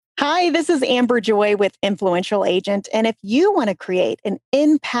Hi, this is Amber Joy with Influential Agent. And if you want to create an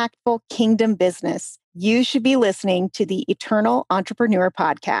impactful kingdom business, you should be listening to the Eternal Entrepreneur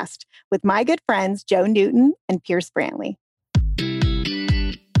Podcast with my good friends, Joe Newton and Pierce Brantley.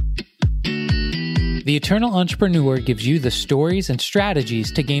 The Eternal Entrepreneur gives you the stories and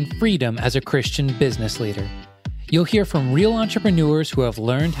strategies to gain freedom as a Christian business leader. You'll hear from real entrepreneurs who have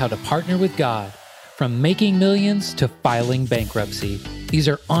learned how to partner with God, from making millions to filing bankruptcy. These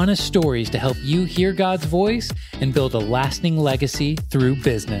are honest stories to help you hear God's voice and build a lasting legacy through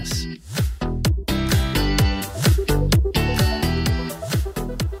business.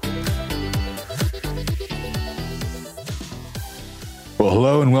 Well,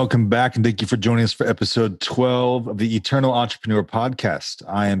 hello and welcome back, and thank you for joining us for episode 12 of the Eternal Entrepreneur Podcast.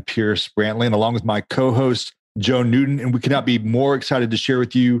 I am Pierce Brantley, and along with my co-host, Joe Newton, and we could not be more excited to share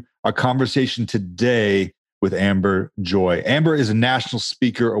with you our conversation today with Amber Joy. Amber is a national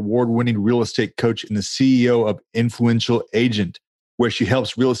speaker, award-winning real estate coach, and the CEO of Influential Agent, where she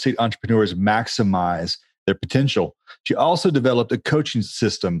helps real estate entrepreneurs maximize their potential. She also developed a coaching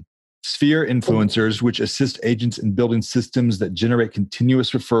system, Sphere Influencers, which assists agents in building systems that generate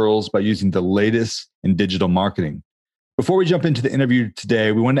continuous referrals by using the latest in digital marketing. Before we jump into the interview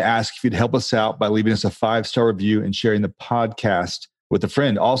today, we wanted to ask if you'd help us out by leaving us a 5-star review and sharing the podcast with a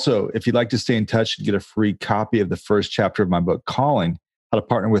friend. Also, if you'd like to stay in touch and get a free copy of the first chapter of my book, Calling, How to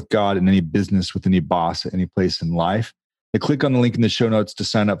Partner with God in Any Business with Any Boss at Any Place in Life, then click on the link in the show notes to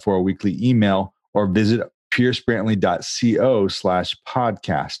sign up for a weekly email or visit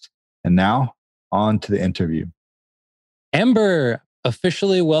piercebrantley.co/podcast. And now, on to the interview. Amber,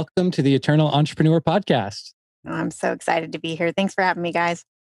 officially welcome to the Eternal Entrepreneur Podcast. I'm so excited to be here. Thanks for having me, guys.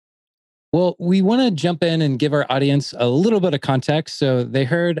 Well, we want to jump in and give our audience a little bit of context. So they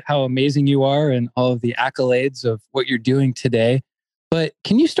heard how amazing you are and all of the accolades of what you're doing today. But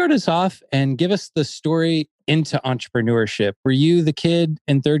can you start us off and give us the story into entrepreneurship? Were you the kid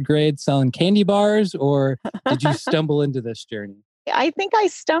in 3rd grade selling candy bars, or did you stumble into this journey? I think I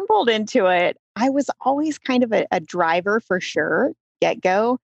stumbled into it. I was always kind of a driver for sure,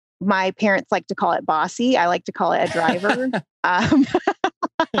 get-go. My parents like to call it bossy. I like to call it a driver.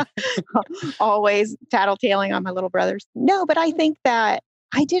 Always tattletaling on my little brothers. No, but I think that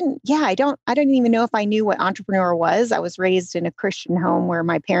I didn't even know if I knew what entrepreneur was. I was raised in a Christian home where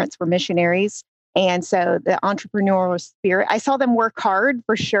my parents were missionaries. And so the entrepreneurial spirit, I saw them work hard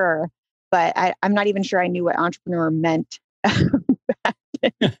for sure, but I'm not even sure I knew what entrepreneur meant. So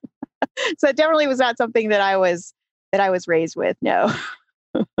it definitely was not something that I was raised with. No.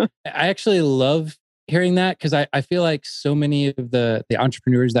 I actually love hearing that because I feel like so many of the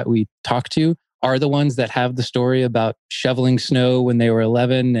entrepreneurs that we talk to are the ones that have the story about shoveling snow when they were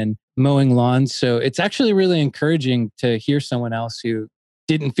 11 and mowing lawns. So it's actually really encouraging to hear someone else who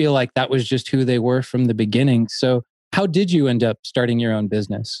didn't feel like that was just who they were from the beginning. So how did you end up starting your own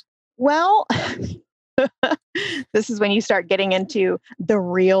business? Well, this is when you start getting into the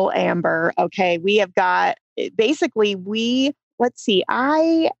real Amber. Okay, we have got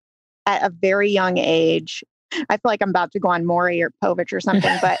at a very young age, I feel like I'm about to go on Maury or Povich or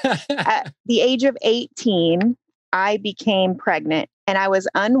something, but at the age of 18, I became pregnant and I was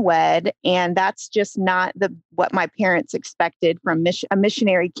unwed. And that's just not what my parents expected from a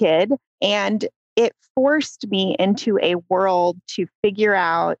missionary kid. And it forced me into a world to figure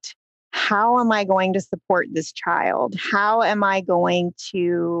out, how am I going to support this child? How am I going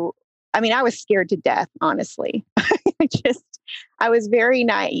to, I was scared to death, honestly. I was very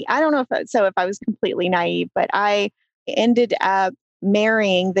naive. I don't know if I was completely naive, but I ended up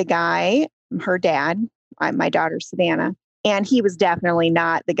marrying the guy, her dad, my daughter, Savannah. And he was definitely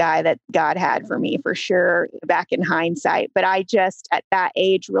not the guy that God had for me, for sure, back in hindsight. But I just, at that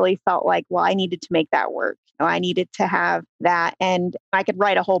age, really felt like, well, I needed to make that work. I needed to have that. And I could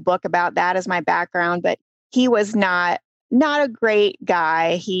write a whole book about that as my background, but he was not a great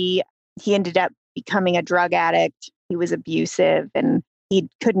guy. He ended up becoming a drug addict. He was abusive and he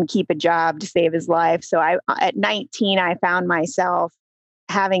couldn't keep a job to save his life. So at 19, I found myself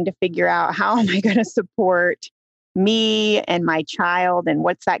having to figure out, how am I going to support me and my child, and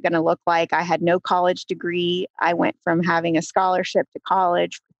what's that going to look like? I had no college degree. I went from having a scholarship to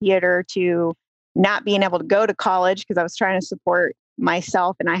college for theater to not being able to go to college because I was trying to support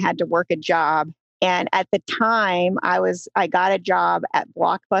myself and I had to work a job. And at the time, I got a job at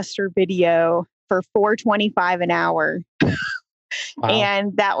Blockbuster Video for $4.25 an hour. Wow.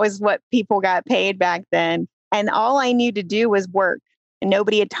 And that was what people got paid back then. And all I knew to do was work. And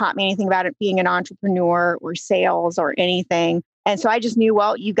nobody had taught me anything about it being an entrepreneur or sales or anything. And so I just knew,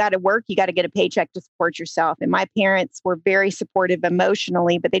 well, you got to work, you got to get a paycheck to support yourself. And my parents were very supportive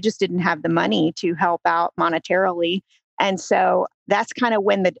emotionally, but they just didn't have the money to help out monetarily. And so that's kind of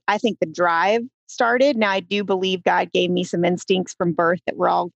when I think the drive started. Now, I do believe God gave me some instincts from birth that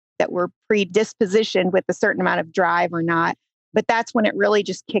were predispositioned with a certain amount of drive or not. But that's when it really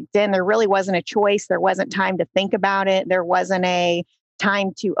just kicked in. There really wasn't a choice. There wasn't time to think about it. There wasn't a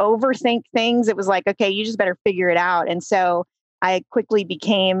time to overthink things. It was like, okay, you just better figure it out. And so I quickly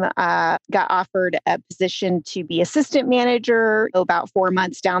got offered a position to be assistant manager about 4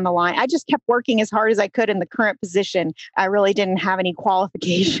 months down the line. I just kept working as hard as I could in the current position. I really didn't have any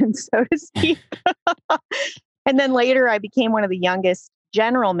qualifications, so to speak. And then later I became one of the youngest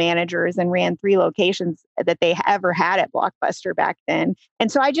general managers and ran 3 locations that they ever had at Blockbuster back then.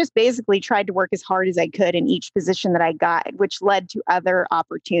 And so I just basically tried to work as hard as I could in each position that I got, which led to other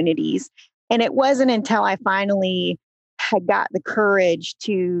opportunities. And it wasn't until I finally had got the courage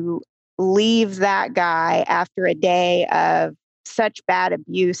to leave that guy after a day of such bad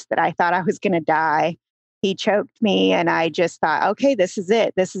abuse that I thought I was going to die. He choked me and I just thought, okay, this is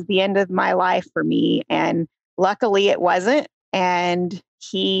it. This is the end of my life for me. And luckily it wasn't. And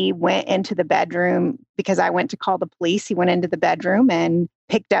he went into the bedroom because I went to call the police. He went into the bedroom and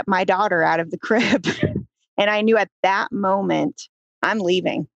picked up my daughter out of the crib. And I knew at that moment, I'm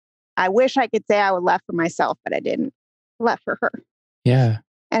leaving. I wish I could say I would left for myself, but I didn't. Left for her. Yeah.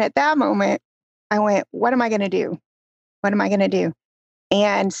 And at that moment, I went, what am I going to do? What am I going to do?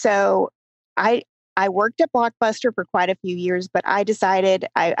 And so I worked at Blockbuster for quite a few years, but I decided,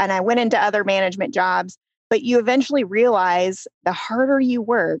 I went into other management jobs, but you eventually realize the harder you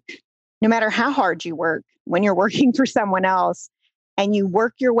work, no matter how hard you work, when you're working for someone else and you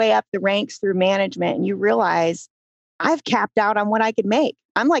work your way up the ranks through management and you realize I've capped out on what I could make.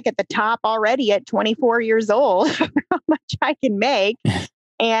 I'm like at the top already at 24 years old, how much I can make.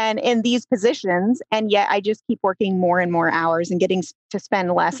 And in these positions, and yet I just keep working more and more hours and getting to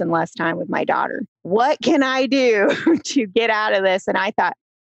spend less and less time with my daughter. What can I do to get out of this? And I thought,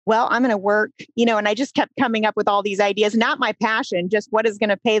 well, I'm going to work, and I just kept coming up with all these ideas, not my passion, just what is going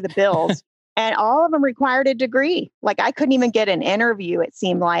to pay the bills. And all of them required a degree. Like I couldn't even get an interview, it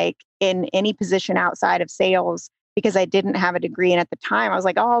seemed like, in any position outside of sales because I didn't have a degree. And at the time I was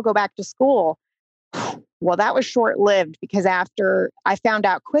like, oh, I'll go back to school. Well, that was short-lived because after I found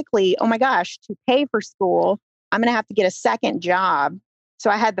out quickly, oh my gosh, to pay for school, I'm going to have to get a second job. So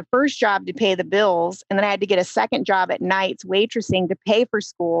I had the first job to pay the bills, and then I had to get a second job at nights waitressing to pay for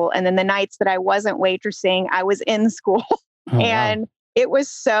school. And then the nights that I wasn't waitressing, I was in school. Oh, and wow. It was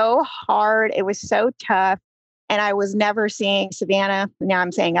so hard. It was so tough. And I was never seeing Savannah. Now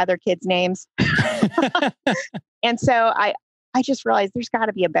I'm saying other kids' names. And so I just realized there's got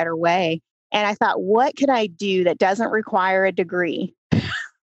to be a better way. And I thought, what could I do that doesn't require a degree?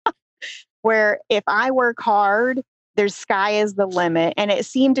 Where if I work hard, there's sky is the limit. And it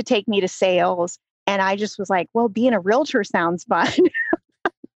seemed to take me to sales. And I just was like, well, being a realtor sounds fun.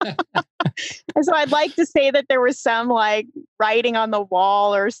 And so I'd like to say that there was some like writing on the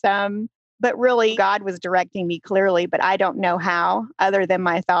wall or but really God was directing me clearly, but I don't know how other than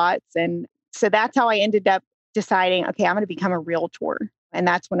my thoughts. And so that's how I ended up deciding, okay, I'm going to become a realtor. And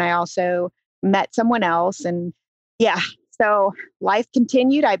that's when I also met someone else. And yeah, so life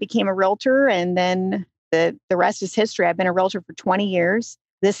continued. I became a realtor, and then the rest is history. I've been a realtor for 20 years.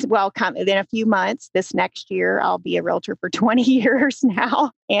 In a few months, this next year, I'll be a realtor for 20 years now.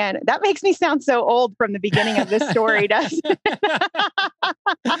 And that makes me sound so old from the beginning of this story, doesn't it?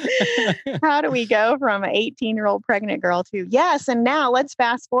 How do we go from an 18-year-old pregnant girl to, yes, and now let's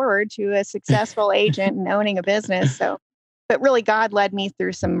fast forward to a successful agent and owning a business. But really, God led me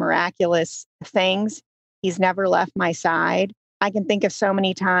through some miraculous things. He's never left my side. I can think of so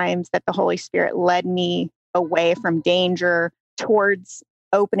many times that the Holy Spirit led me away from danger towards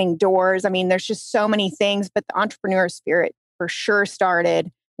opening doors. I mean, there's just so many things, but the entrepreneur spirit for sure started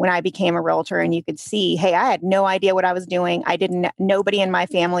when I became a realtor. And you could see, hey, I had no idea what I was doing. Nobody in my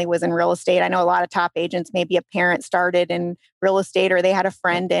family was in real estate. I know a lot of top agents, maybe a parent started in real estate or they had a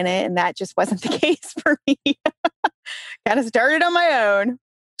friend in it. And that just wasn't the case for me. Kind of started on my own.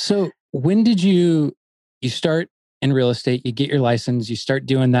 So when did you start in real estate, you get your license, you start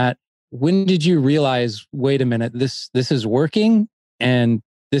doing that. When did you realize, wait a minute, this is working and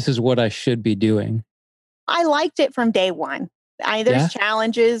this is what I should be doing? I liked it from day one. There's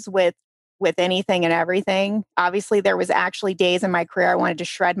challenges with anything and everything. Obviously, there was actually days in my career I wanted to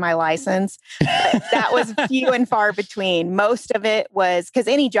shred my license. But that was few and far between. Most of it was because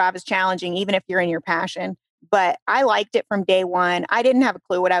any job is challenging, even if you're in your passion. But I liked it from day one. I didn't have a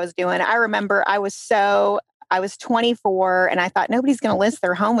clue what I was doing. I remember I was so I was 24 and I thought nobody's going to list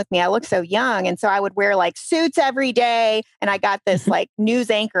their home with me. I look so young. And so I would wear like suits every day. And I got this like news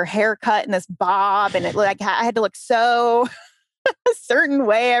anchor haircut and this bob. And I had to look so a certain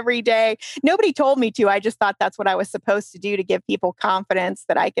way every day. Nobody told me to. I just thought that's what I was supposed to do to give people confidence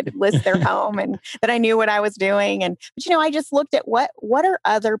that I could list their home and that I knew what I was doing. But I just looked at what are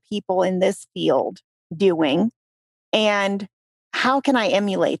other people in this field doing and how can I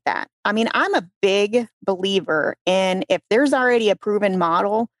emulate that? I mean, I'm a big believer in if there's already a proven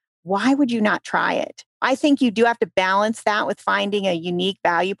model, why would you not try it? I think you do have to balance that with finding a unique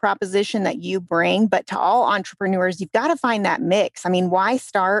value proposition that you bring. But to all entrepreneurs, you've got to find that mix. I mean, why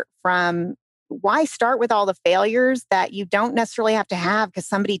start with all the failures that you don't necessarily have to have because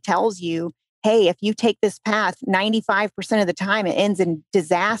somebody tells you, hey, if you take this path, 95% of the time it ends in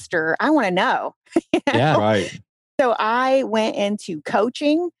disaster. I want to know. Yeah, right. So I went into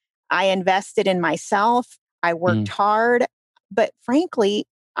coaching. I invested in myself. I worked hard. But frankly,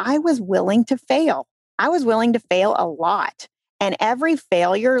 I was willing to fail. I was willing to fail a lot. And every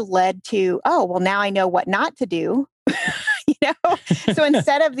failure led to, oh, well, now I know what not to do. So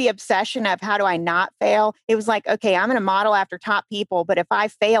instead of the obsession of how do I not fail, it was like, okay, I'm going to model after top people. But if I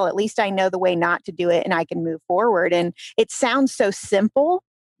fail, at least I know the way not to do it and I can move forward. And it sounds so simple,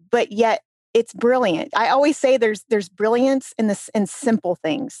 but yet it's brilliant. I always say there's brilliance in simple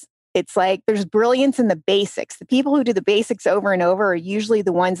things. It's like there's brilliance in the basics. The people who do the basics over and over are usually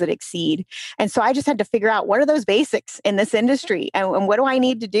the ones that exceed. And so I just had to figure out what are those basics in this industry and what do I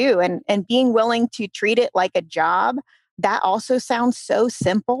need to do? And being willing to treat it like a job, that also sounds so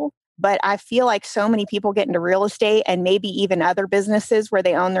simple. But I feel like so many people get into real estate and maybe even other businesses where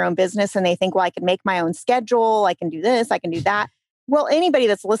they own their own business and they think, well, I can make my own schedule. I can do this. I can do that. Well, anybody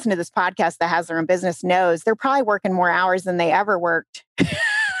that's listened to this podcast that has their own business knows they're probably working more hours than they ever worked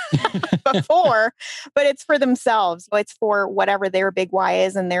before, but it's for themselves. It's for whatever their big why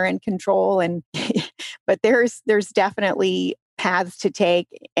is and they're in control. And but there's definitely paths to take.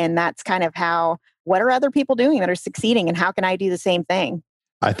 And that's kind of what are other people doing that are succeeding and how can I do the same thing?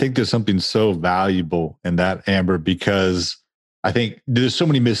 I think there's something so valuable in that, Amber, because I think there's so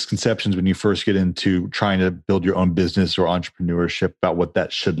many misconceptions when you first get into trying to build your own business or entrepreneurship about what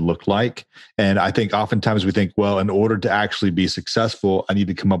that should look like. And I think oftentimes we think, well, in order to actually be successful, I need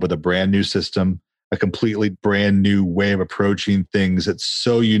to come up with a brand new system, a completely brand new way of approaching things that's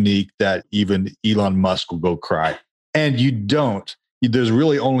so unique that even Elon Musk will go cry. And you don't. There's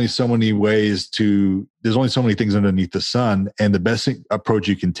really only so many there's only so many things underneath the sun. And the best approach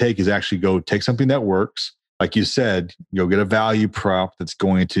you can take is actually go take something that works. Like you said, you'll get a value prop that's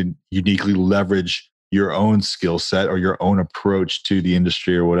going to uniquely leverage your own skill set or your own approach to the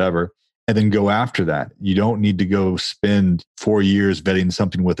industry or whatever, and then go after that. You don't need to go spend 4 years vetting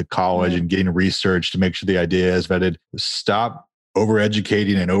something with a college and getting research to make sure the idea is vetted. Stop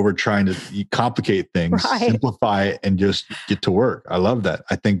over-educating and over trying to complicate things, simplify it, and just get to work. I love that.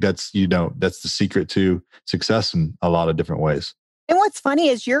 I think that's the secret to success in a lot of different ways. And what's funny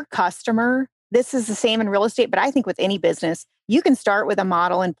is your customer, this is the same in real estate, but I think with any business, you can start with a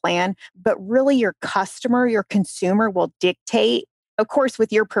model and plan, but really your customer, your consumer will dictate. Of course,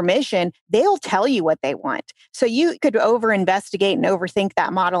 with your permission, they'll tell you what they want. So you could over-investigate and overthink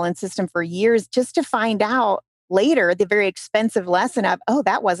that model and system for years just to find out later the very expensive lesson of, oh,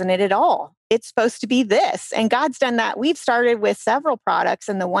 that wasn't it at all. It's supposed to be this. And God's done that. We've started with several products,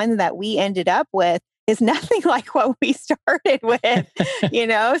 and the one that we ended up with is nothing like what we started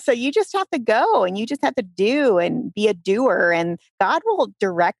with, So you just have to go and you just have to do and be a doer, and God will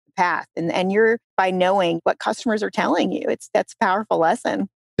direct the path. And you're by knowing what customers are telling you. That's a powerful lesson.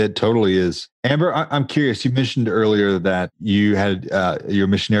 It totally is. Amber, I'm curious. You mentioned earlier that you had you're a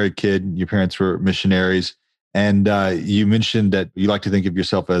missionary kid. Your parents were missionaries. And you mentioned that you like to think of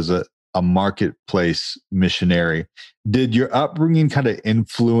yourself as a marketplace missionary. Did your upbringing kind of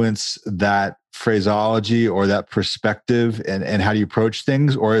influence that phraseology or that perspective and how do you approach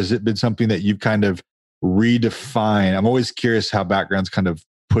things? Or has it been something that you've kind of redefined? I'm always curious how backgrounds kind of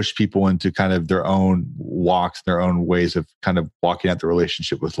push people into kind of their own walks, their own ways of kind of walking out the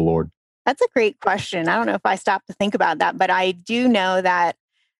relationship with the Lord. That's a great question. I don't know if I stopped to think about that, but I do know that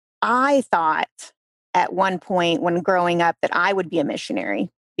I thought at one point when growing up that I would be a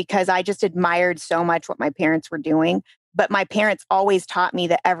missionary because I just admired so much what my parents were doing. But my parents always taught me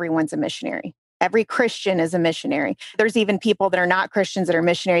that everyone's a missionary. Every Christian is a missionary. There's even people that are not Christians that are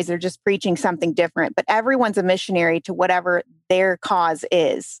missionaries. They're just preaching something different, but everyone's a missionary to whatever their cause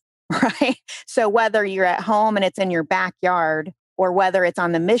is, right? So whether you're at home and it's in your backyard or whether it's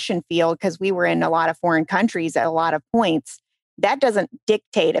on the mission field, because we were in a lot of foreign countries at a lot of points, that doesn't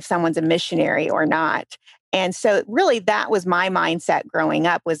dictate if someone's a missionary or not. And so really that was my mindset growing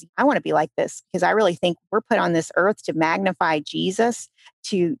up was I want to be like this because I really think we're put on this earth to magnify Jesus,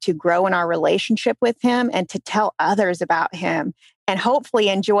 to grow in our relationship with him and to tell others about him and hopefully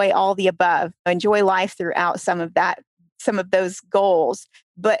enjoy all the above, enjoy life throughout some of those goals.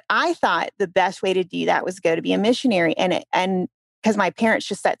 But I thought the best way to do that was go to be a missionary and because my parents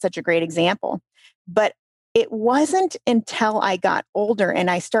just set such a great example. But it wasn't until I got older and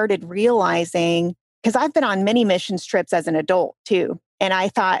I started realizing because I've been on many missions trips as an adult too. And I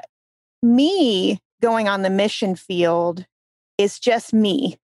thought, me going on the mission field is just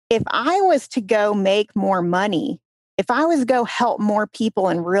me. If I was to go make more money, if I was to go help more people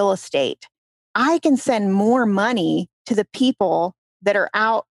in real estate, I can send more money to the people that are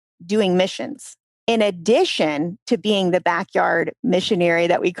out doing missions. In addition to being the backyard missionary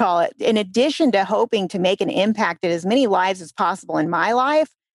that we call it, in addition to hoping to make an impact in as many lives as possible in my life,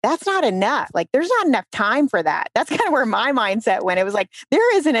 that's not enough. Like, there's not enough time for that. That's kind of where my mindset went. It was like,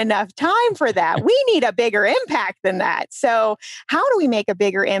 there isn't enough time for that. We need a bigger impact than that. So how do we make a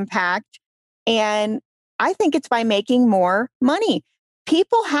bigger impact? And I think it's by making more money.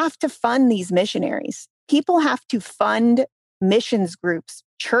 People have to fund these missionaries. People have to fund missions groups,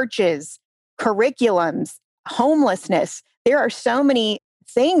 churches, curriculums, homelessness. There are so many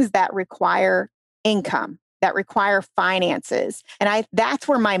things that require income, that require finances. And that's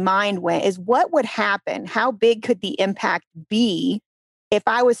where my mind went is what would happen? How big could the impact be if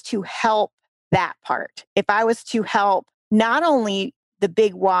I was to help that part? If I was to help not only the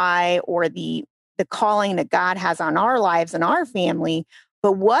big why or the calling that God has on our lives and our family,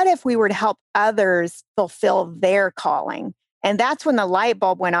 but what if we were to help others fulfill their calling? And that's when the light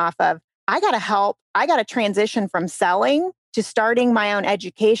bulb went off of, I got to help. I got to transition from selling to starting my own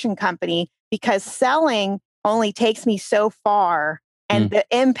education company because selling only takes me so far and the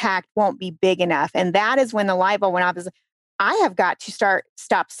impact won't be big enough. And that is when the light bulb went off is I have got to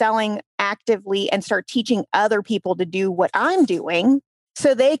stop selling actively and start teaching other people to do what I'm doing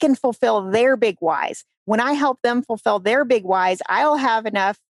so they can fulfill their big whys. When I help them fulfill their big whys, I'll have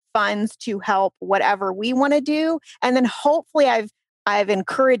enough funds to help whatever we want to do. And then hopefully I've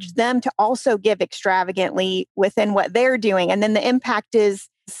encouraged them to also give extravagantly within what they're doing. And then the impact is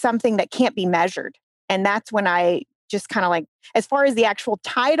something that can't be measured. And that's when I just kind of like, as far as the actual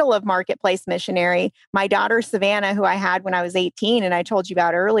title of Marketplace Missionary, my daughter, Savannah, who I had when I was 18, and I told you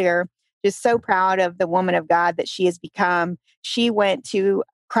about earlier, just so proud of the woman of God that she has become. She went to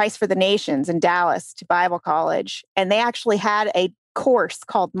Christ for the Nations in Dallas to Bible college, and they actually had a course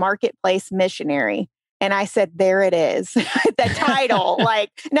called Marketplace Missionary. And I said, there it is, the title. Like,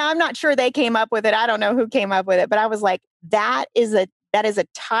 now I'm not sure they came up with it. I don't know who came up with it, but I was like, that is a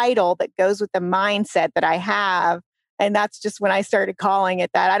title that goes with the mindset that I have. And that's just when I started calling it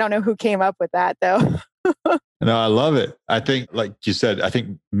that. I don't know who came up with that though. No, I love it. I think, like you said, I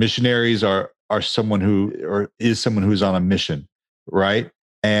think missionaries are someone is someone who's on a mission, right?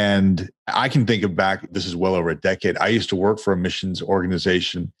 And I can think of back, this is well over a decade. I used to work for a missions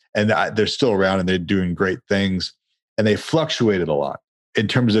organization and they're still around and they're doing great things. And they fluctuated a lot in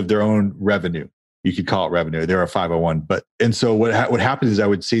terms of their own revenue. You could call it revenue. They're a 501. And so what happened is I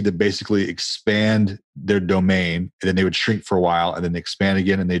would see them basically expand their domain and then they would shrink for a while and then expand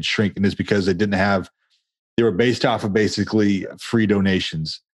again and they'd shrink. And it's because they were based off of basically free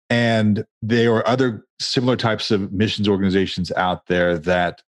donations. And there were other similar types of missions organizations out there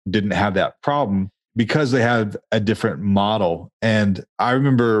that didn't have that problem because they had a different model. And I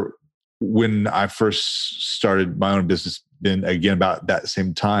remember when I first started my own business, then again about that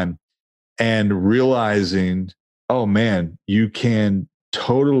same time, and realizing, oh man, you can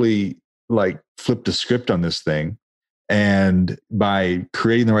totally like flip the script on this thing. And by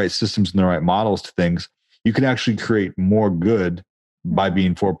creating the right systems and the right models to things, you can actually create more good by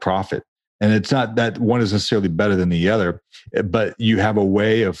being for profit. And it's not that one is necessarily better than the other, but you have a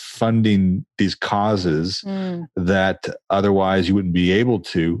way of funding these causes that otherwise you wouldn't be able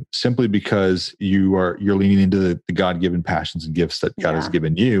to, simply because you're leaning into the God-given passions and gifts that God has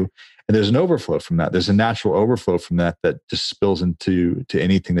given you. And there's an overflow from that. There's a natural overflow from that just spills into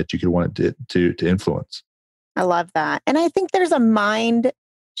anything that you could want it to influence. I love that. And I think there's a mind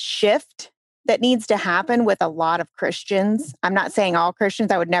shift that needs to happen with a lot of Christians. I'm not saying all Christians.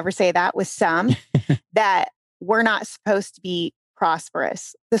 I would never say that with some, that we're not supposed to be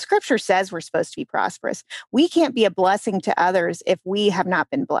prosperous. The scripture says we're supposed to be prosperous. We can't be a blessing to others if we have not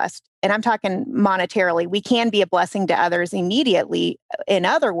been blessed. And I'm talking monetarily. We can be a blessing to others immediately in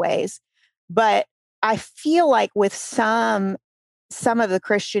other ways. But I feel like with some of the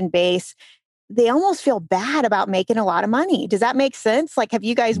Christian base, they almost feel bad about making a lot of money. Does that make sense? Like, have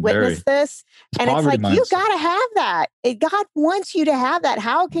you guys witnessed this? And it's like, you got to have that. God wants you to have that.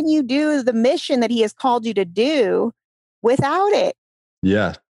 How can you do the mission that he has called you to do without it?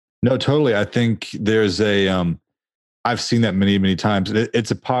 Yeah, no, totally. I think there's I've seen that many, many times. It's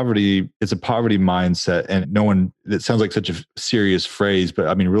a poverty mindset. And no one, it sounds like such a serious phrase, but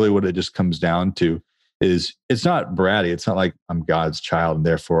I mean, really what it just comes down to is it's not bratty. It's not like I'm God's child and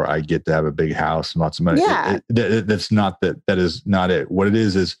therefore I get to have a big house and lots of money. Yeah. That's not that. That is not it. What it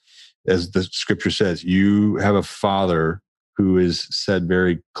is, as the scripture says, you have a father who is said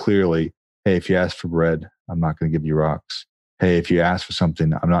very clearly, hey, if you ask for bread, I'm not going to give you rocks. Hey, if you ask for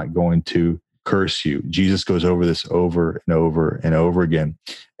something, I'm not going to curse you. Jesus goes over this over and over and over again.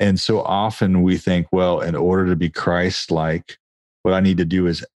 And so often we think, well, in order to be Christ-like, what I need to do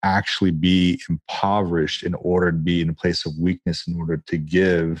is actually be impoverished in order to be in a place of weakness, in order to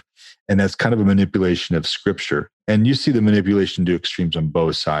give. And that's kind of a manipulation of scripture. And you see the manipulation to extremes on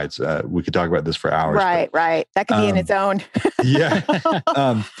both sides. We could talk about this for hours. Right. That could be in its own. Yeah.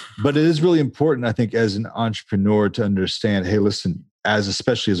 But it is really important, I think, as an entrepreneur to understand, hey, listen,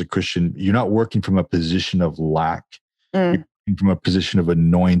 especially as a Christian, you're not working from a position of lack. You're working from a position of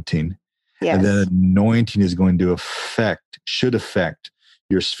anointing. Yes. And then anointing is going to should affect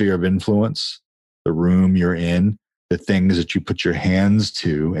your sphere of influence, the room you're in, the things that you put your hands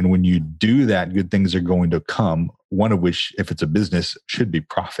to. And when you do that, good things are going to come, one of which, if it's a business, should be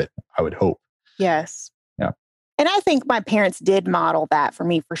profit, I would hope. Yes. Yeah. And I think my parents did model that for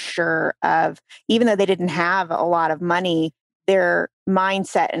me for sure, of even though they didn't have a lot of money, their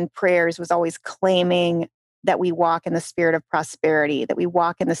mindset and prayers was always claiming that we walk in the spirit of prosperity, that we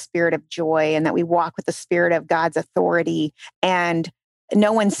walk in the spirit of joy, and that we walk with the spirit of God's authority. And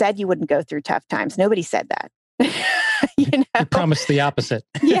no one said you wouldn't go through tough times. Nobody said that. You promised the opposite.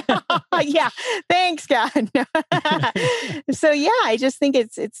 Yeah. Thanks, God. So yeah, I just think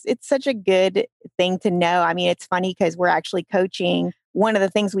it's such a good thing to know. I mean, it's funny because we're actually coaching. One of the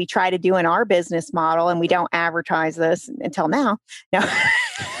things we try to do in our business model, and we don't advertise this until now. No,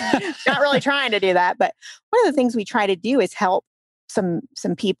 not really trying to do that. But one of the things we try to do is help some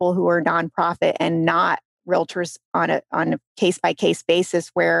people who are nonprofit and not realtors on a case-by-case basis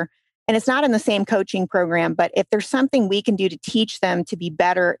where, and it's not in the same coaching program, but if there's something we can do to teach them to be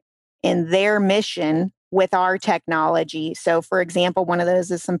better in their mission with our technology. So for example, one of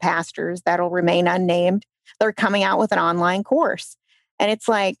those is some pastors that'll remain unnamed. They're coming out with an online course. And it's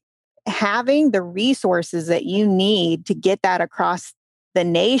like having the resources that you need to get that across the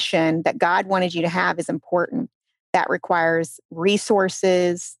nation that God wanted you to have is important. That requires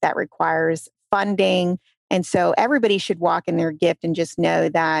resources, that requires funding. And so everybody should walk in their gift and just know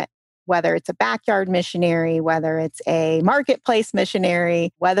that whether it's a backyard missionary, whether it's a marketplace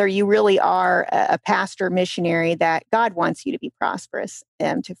missionary, whether you really are a pastor missionary, that God wants you to be prosperous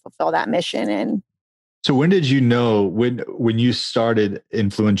and to fulfill that mission. And so when did you know, when you started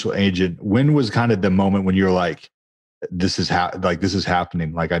Influential Agent, when was kind of the moment when you're like, this is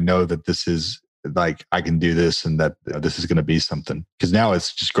happening. Like, I know that this is like, I can do this and that this is going to be something. Because now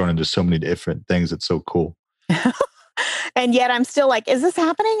it's just grown into so many different things. It's so cool. And yet I'm still like, is this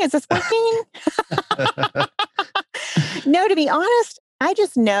happening? Is this working? No, to be honest, I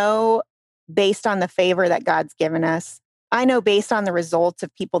just know based on the favor that God's given us. I know based on the results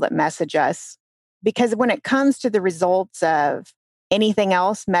of people that message us. Because when it comes to the results of anything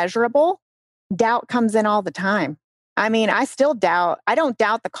else measurable, doubt comes in all the time. I mean, I still doubt. I don't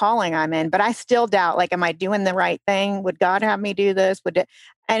doubt the calling I'm in, but I still doubt, like, am I doing the right thing? Would God have me do this?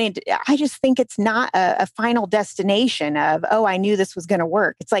 I just think it's not a final destination of, oh, I knew this was going to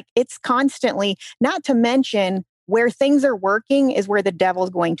work. It's like, it's constantly, not to mention where things are working is where the devil's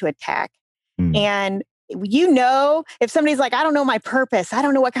going to attack. And if somebody's like, I don't know my purpose, I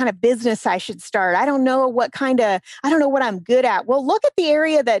don't know what kind of business I should start, I don't know what I'm good at. Well, look at the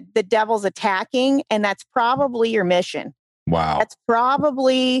area that the devil's attacking, and that's probably your mission. Wow. That's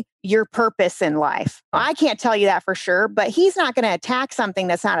probably your purpose in life. I can't tell you that for sure, but he's not going to attack something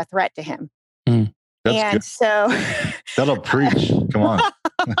that's not a threat to him. That's and good. So that'll preach. Come on.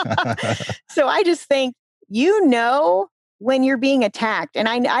 So I just think, when you're being attacked, and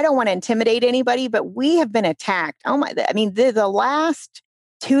I don't want to intimidate anybody, but we have been attacked. The last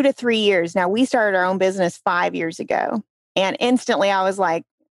 2 to 3 years. Now, we started our own business 5 years ago, and instantly I was like,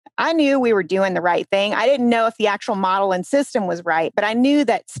 I knew we were doing the right thing. I didn't know if the actual model and system was right, but I knew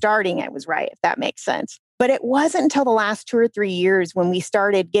that starting it was right, if that makes sense. But it wasn't until the last 2 or 3 years when we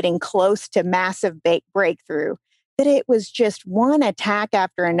started getting close to massive breakthrough that it was just one attack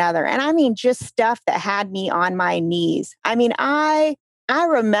after another. And I mean, just stuff that had me on my knees. I mean, I I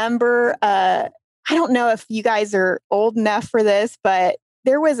remember, I don't know if you guys are old enough for this, but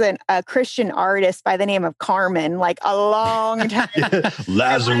there was a Christian artist by the name of Carmen, like a long time.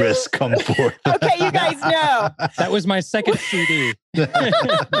 Lazarus, come forth. Okay, you guys know. That was my second CD. Well,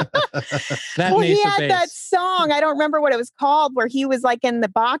 he had that song. I don't remember what it was called, where he was like in the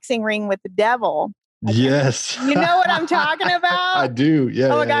boxing ring with the devil. Yes. You know what I'm talking about? I do.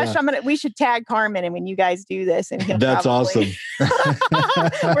 Yeah. Oh my gosh, we should tag Carmen and when you guys do this, and that's awesome.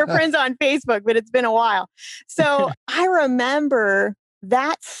 We're friends on Facebook, but it's been a while. So I remember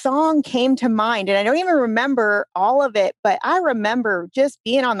that song came to mind, and I don't even remember all of it, but I remember just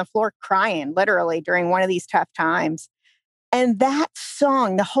being on the floor crying literally during one of these tough times. And that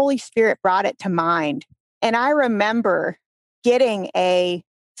song, the Holy Spirit brought it to mind. And I remember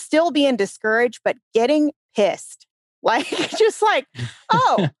still being discouraged, but getting pissed. Like, just like,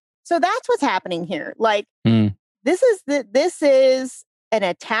 oh, so that's what's happening here. Like, this is an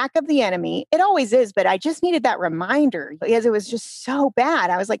attack of the enemy. It always is, but I just needed that reminder because it was just so bad.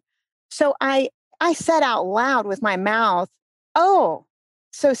 I was like, so I said out loud with my mouth, oh,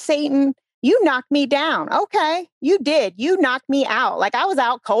 so Satan, you knocked me down. Okay, you did. You knocked me out. Like I was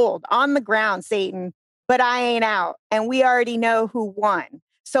out cold on the ground, Satan, but I ain't out. And we already know who won.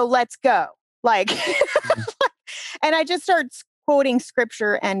 So let's go. Like, and I just started quoting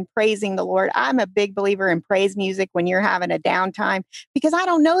scripture and praising the Lord. I'm a big believer in praise music when you're having a downtime because I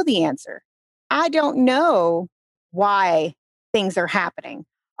don't know the answer. I don't know why things are happening.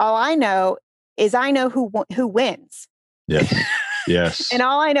 All I know is I know who wins. Yes. Yes. And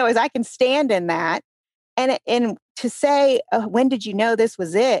all I know is I can stand in that. And to say, when did you know this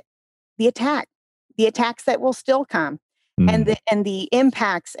was it? The attacks that will still come. And the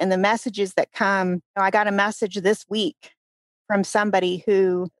impacts and the messages that come. I got a message this week from somebody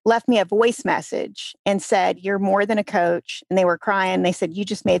who left me a voice message and said, you're more than a coach. And they were crying. They said, you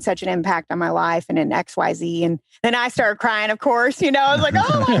just made such an impact on my life and in XYZ. And then I started crying, of course, I was like,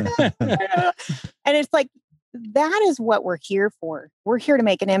 oh my God. And it's like, that is what we're here for. We're here to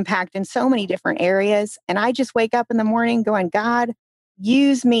make an impact in so many different areas. And I just wake up in the morning going, God,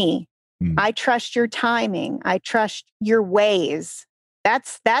 use me. I trust your timing. I trust your ways.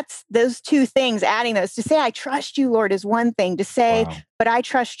 That's those two things, adding those. To say, I trust you, Lord, is one thing. To say, wow, but I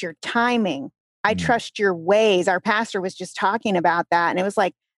trust your timing. I trust your ways. Our pastor was just talking about that. And it was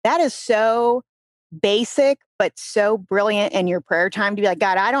like, that is so basic, but so brilliant in your prayer time to be like,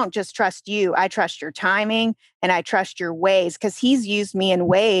 God, I don't just trust you. I trust your timing and I trust your ways, because he's used me in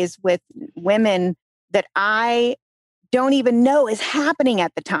ways with women that I don't even know is happening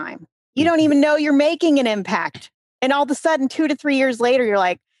at the time. You don't even know you're making an impact. And all of a sudden, 2 to 3 years later, you're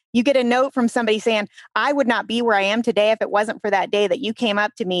like, you get a note from somebody saying, I would not be where I am today if it wasn't for that day that you came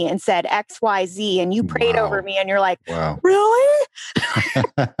up to me and said X, Y, Z, and you prayed over me. And you're like, wow, really? You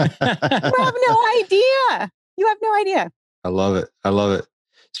have no idea. You have no idea. I love it. I love it.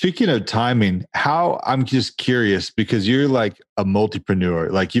 Speaking of timing, I'm just curious, because you're like a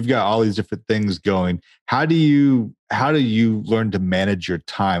multipreneur, like you've got all these different things going. How do you learn to manage your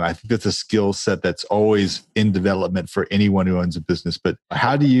time? I think that's a skill set that's always in development for anyone who owns a business. But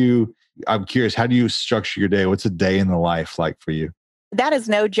I'm curious, how do you structure your day? What's a day in the life like for you? That is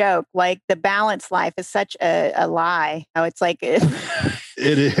no joke. Like the balanced life is such a lie. It's like, it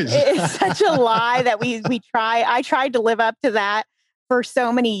is. It's such a lie that I tried to live up to that for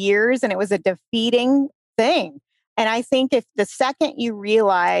so many years, and it was a defeating thing. And I think if the second you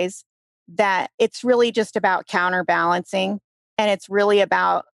realize that it's really just about counterbalancing and it's really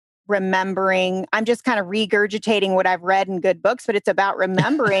about remembering, I'm just kind of regurgitating what I've read in good books, but it's about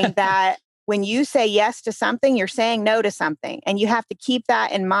remembering that when you say yes to something, you're saying no to something. And you have to keep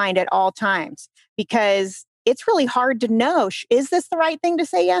that in mind at all times, because it's really hard to know, is this the right thing to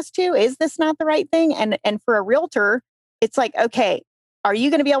say yes to? Is this not the right thing? And for a realtor, it's like, okay, are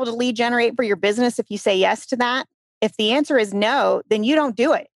you going to be able to lead generate for your business if you say yes to that? If the answer is no, then you don't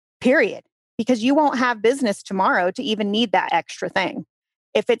do it, period. Because you won't have business tomorrow to even need that extra thing.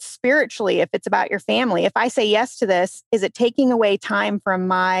 If it's spiritually, if it's about your family, if I say yes to this, is it taking away time from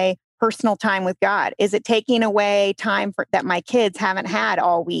my personal time with God? Is it taking away time that my kids haven't had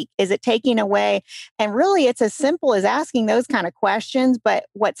all week? Is it taking away? And really, it's as simple as asking those kind of questions. But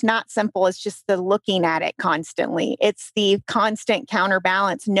what's not simple is just the looking at it constantly. It's the constant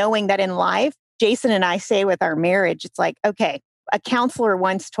counterbalance, knowing that in life, Jason and I say with our marriage, it's like, okay, a counselor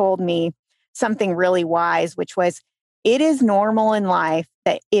once told me something really wise, which was, it is normal in life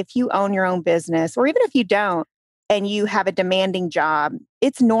that if you own your own business, or even if you don't, and you have a demanding job,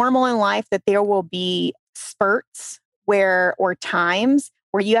 it's normal in life that there will be spurts or times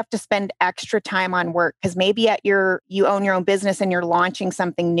where you have to spend extra time on work because maybe you own your own business and you're launching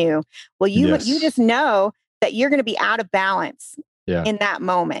something new. Well, you just know that you're going to be out of balance in that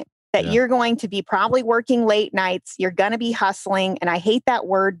moment, that you're going to be probably working late nights. You're going to be hustling. And I hate that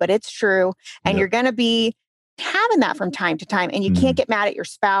word, but it's true. And you're going to be having that from time to time. And you can't get mad at your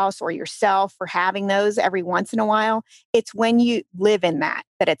spouse or yourself for having those every once in a while. It's when you live in that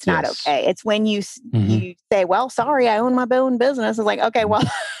it's not okay. It's when you say, well, sorry, I own my own business. It's like, okay, well,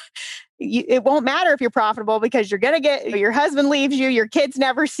 it won't matter if you're profitable because you're going to get, your husband leaves you, your kids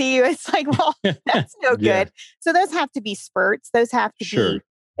never see you. It's like, well, that's no good. So those have to be spurts. Those have to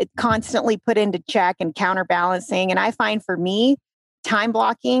be constantly put into check and counterbalancing. And I find for me, time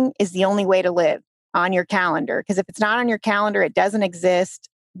blocking is the only way to live on your calendar. Because if it's not on your calendar, it doesn't exist.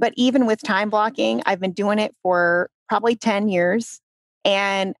 But even with time blocking, I've been doing it for probably 10 years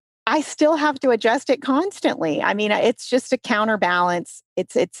and I still have to adjust it constantly. I mean, it's just a counterbalance.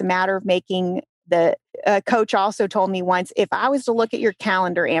 It's a matter of making the coach also told me once, if I was to look at your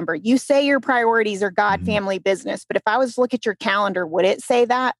calendar, Amber, you say your priorities are God, family, business. But if I was to look at your calendar, would it say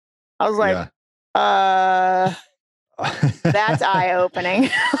that? I was like, that's eye-opening.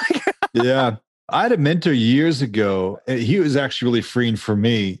 Yeah. I had a mentor years ago, and he was actually really freeing for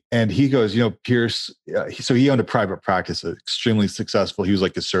me. And he goes, Pierce, so he owned a private practice, extremely successful. He was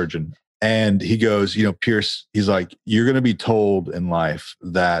like a surgeon. And he goes, Pierce, he's like, you're going to be told in life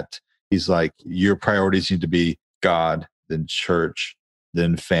that he's like, your priorities need to be God, then church,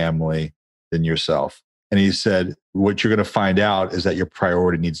 then family, then yourself. And he said, what you're going to find out is that your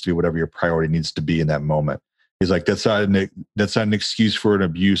priority needs to be whatever your priority needs to be in that moment. He's like, that's not an excuse for an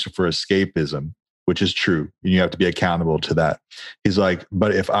abuse or for escapism, which is true. And you have to be accountable to that. He's like,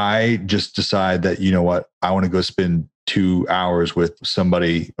 but if I just decide that, I want to go spend 2 hours with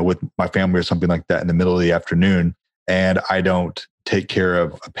somebody, with my family or something like that in the middle of the afternoon, and I don't take care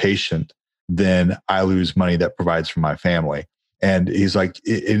of a patient, then I lose money that provides for my family. And he's like,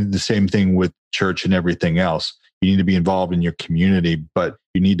 the same thing with church and everything else. You need to be involved in your community, but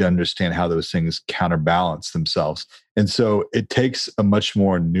you need to understand how those things counterbalance themselves. And so it takes a much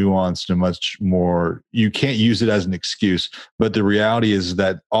more nuanced and much more, you can't use it as an excuse, but the reality is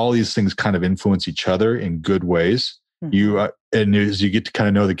that all these things kind of influence each other in good ways. And as you get to kind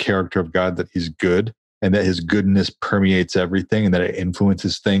of know the character of God, that he's good and that his goodness permeates everything and that it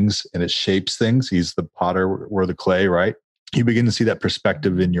influences things and it shapes things. He's the potter, we're the clay, right? You begin to see that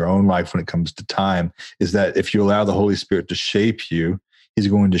perspective in your own life when it comes to time, is that if you allow the Holy Spirit to shape you, he's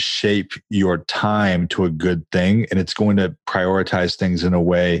going to shape your time to a good thing. And it's going to prioritize things in a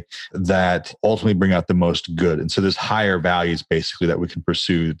way that ultimately bring out the most good. And so there's higher values basically that we can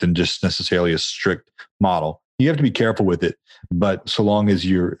pursue than just necessarily a strict model. You have to be careful with it, but so long as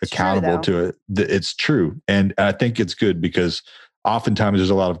you're accountable to it, it's true. And I think it's good because oftentimes there's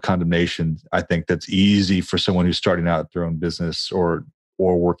a lot of condemnation. I think that's easy for someone who's starting out their own business or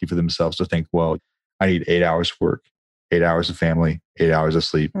working for themselves to think, well, I need 8 hours of work, 8 hours of family, 8 hours of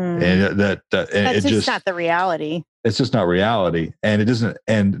sleep. And that's just not the reality. It's just not reality. And it doesn't,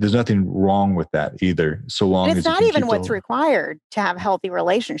 and there's nothing wrong with that either. So long as it's not even what's required to have healthy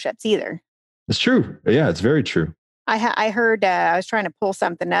relationships either. It's true. Yeah, it's very true. I heard, I was trying to pull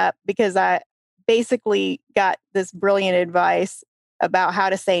something up because I basically got this brilliant advice about how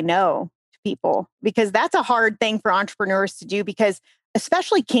to say no to people, because that's a hard thing for entrepreneurs to do, because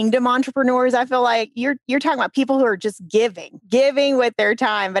especially kingdom entrepreneurs, I feel like you're talking about people who are just giving with their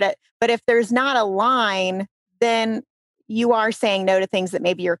time. But if there's not a line, then you are saying no to things that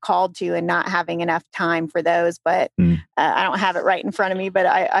maybe you're called to and not having enough time for those. But I don't have it right in front of me, but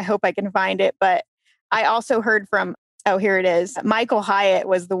I hope I can find it. But I also heard from, oh, here it is. Michael Hyatt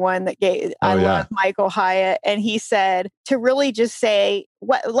was the one that gave, I love Michael Hyatt. And he said to really just say,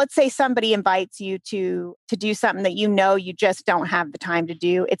 let's say somebody invites you to do something that you just don't have the time to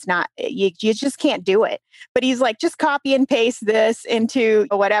do. It's not, you just can't do it. But he's like, just copy and paste this into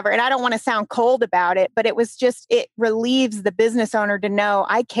whatever. And I don't want to sound cold about it, but it was just, it relieves the business owner to know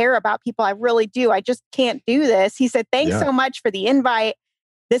I care about people. I really do. I just can't do this. He said, thanks so much for the invite.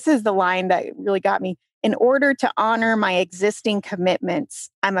 This is the line that really got me. In order to honor my existing commitments,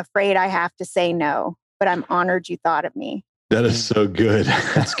 I'm afraid I have to say no, but I'm honored you thought of me. That is so good.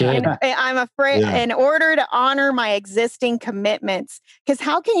 That's good. I'm afraid in order to honor my existing commitments, because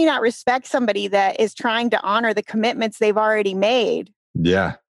how can you not respect somebody that is trying to honor the commitments they've already made?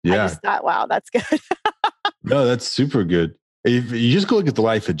 Yeah. Yeah. I just thought, wow, that's good. No, that's super good. If you just go look at the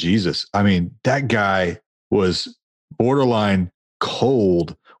life of Jesus, I mean, that guy was borderline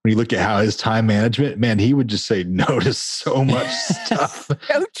cold. When you look at how his time management, man, he would just say no to so much stuff.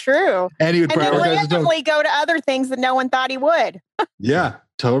 So true. And he would then randomly go to other things that no one thought he would. Yeah.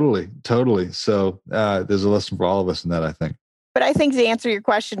 Totally. So there's a lesson for all of us in that, I think. But I think to answer your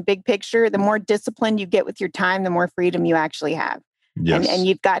question, big picture, the more disciplined you get with your time, the more freedom you actually have. Yes. And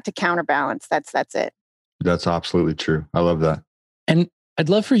you've got to counterbalance. That's it. That's absolutely true. I love that. And I'd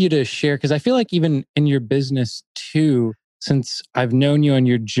love for you to share, because I feel like even in your business too, since I've known you on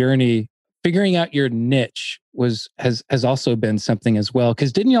your journey, figuring out your niche has also been something as well.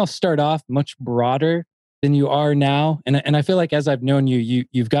 Because didn't y'all start off much broader than you are now? And I feel like as I've known you,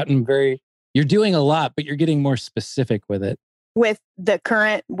 you've gotten you're doing a lot, but you're getting more specific with it. With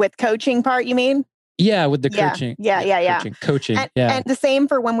coaching part, you mean? Yeah, with the coaching. Yeah. Coaching. And the same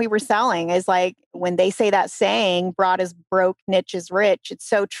for when we were selling is like when they say that saying, broad is broke, niche is rich. It's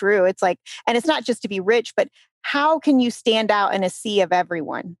so true. It's like, and it's not just to be rich, but how can you stand out in a sea of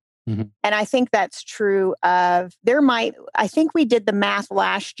everyone? Mm-hmm. And I think that's true of I think we did the math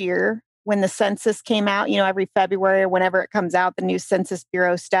last year when the census came out, every February or whenever it comes out, the new Census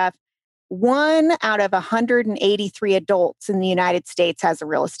Bureau stuff. 1 out of 183 adults in the United States has a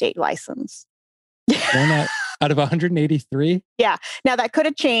real estate license. 1 out of 183? Yeah. Now that could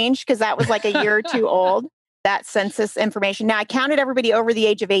have changed because that was like a year or two old, that census information. Now I counted everybody over the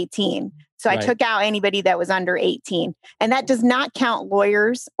age of 18. So I took out anybody that was under 18. And that does not count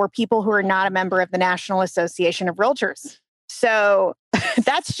lawyers or people who are not a member of the National Association of Realtors. So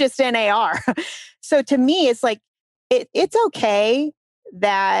that's just NAR. So to me, it's like, it's okay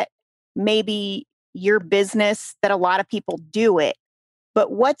that maybe your business, that a lot of people do it,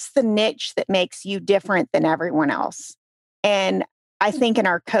 but what's the niche that makes you different than everyone else? And I think in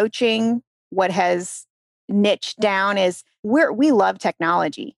our coaching, what has niched down is we love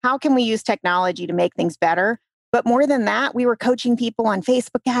technology. How can we use technology to make things better? But more than that, we were coaching people on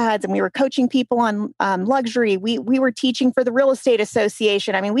Facebook ads and we were coaching people on luxury. We were teaching for the Real Estate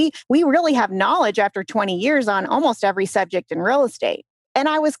Association. I mean, we really have knowledge after 20 years on almost every subject in real estate. And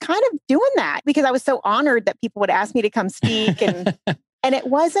I was kind of doing that because I was so honored that people would ask me to come speak. And and it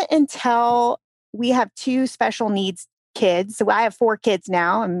wasn't until we have 2 special needs kids. So I have 4 kids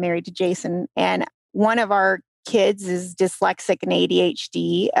now. I'm married to Jason. And one of our kids is dyslexic and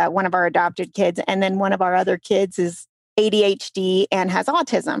ADHD, one of our adopted kids. And then one of our other kids is ADHD and has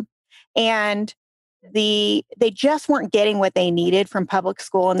autism. And they just weren't getting what they needed from public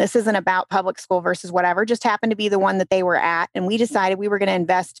school. And this isn't about public school versus whatever, just happened to be the one that they were at. And we decided we were going to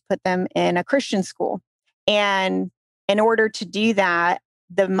invest to put them in a Christian school. And in order to do that,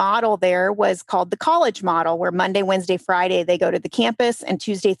 the model there was called the college model, where Monday, Wednesday, Friday, they go to the campus and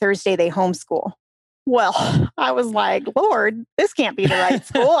Tuesday, Thursday, they homeschool. Well, I was like, Lord, this can't be the right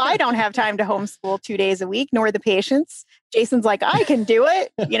school. I don't have time to homeschool 2 days a week, nor the patience. Jason's like, I can do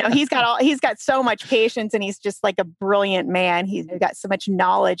it. He's got so much patience and he's just like a brilliant man. He's got so much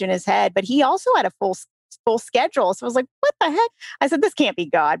knowledge in his head, but he also had a full schedule. So I was like, what the heck? I said, this can't be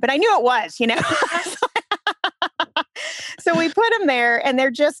God, but I knew it was, So we put him there and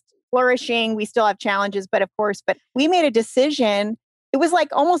they're just flourishing. We still have challenges, but we made a decision. It was like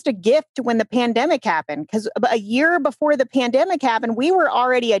almost a gift when the pandemic happened, because a year before the pandemic happened, we were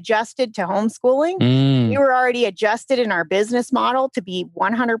already adjusted to homeschooling. We were already adjusted in our business model to be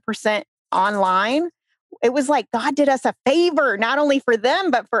 100% online. It was like God did us a favor, not only for them,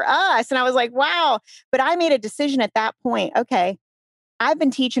 but for us. And I was like, wow. But I made a decision at that point. Okay, I've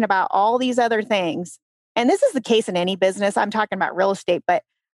been teaching about all these other things. And this is the case in any business. I'm talking about real estate, but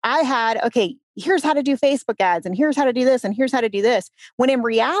here's how to do Facebook ads and here's how to do this and here's how to do this. When in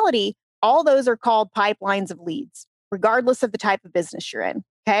reality, all those are called pipelines of leads, regardless of the type of business you're in.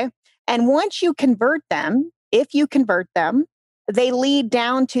 Okay. And once you convert them, if you convert them, they lead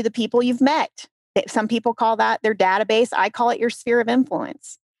down to the people you've met. Some people call that their database. I call it your sphere of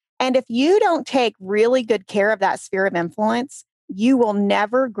influence. And if you don't take really good care of that sphere of influence, you will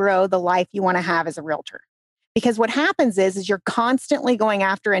never grow the life you want to have as a realtor. Because what happens is you're constantly going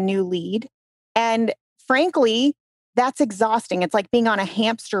after a new lead. And frankly, that's exhausting. It's like being on a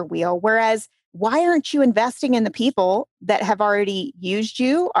hamster wheel. Whereas, why aren't you investing in the people that have already used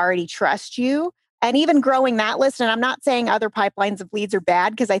you, already trust you, and even growing that list? And I'm not saying other pipelines of leads are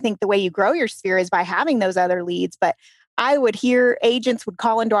bad, because I think the way you grow your sphere is by having those other leads. But I would hear agents would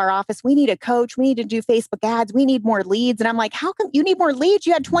call into our office, we need a coach, we need to do Facebook ads, we need more leads. And I'm like, how come you need more leads?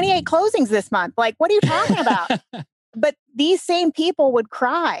 You had 28 closings this month. Like, what are you talking about? But these same people would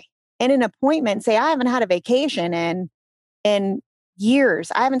cry in an appointment and say, I haven't had a vacation in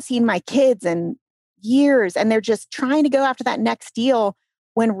years. I haven't seen my kids in years. And they're just trying to go after that next deal,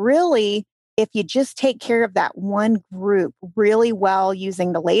 when really, if you just take care of that one group really well,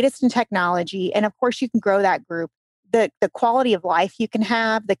 using the latest in technology, and of course you can grow that group, the quality of life you can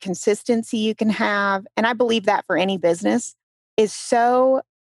have, the consistency you can have, and I believe that for any business is so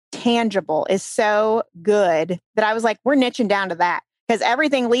tangible is so good that I was like, we're niching down to that because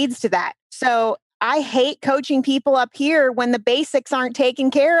everything leads to that. So I hate coaching people up here when the basics aren't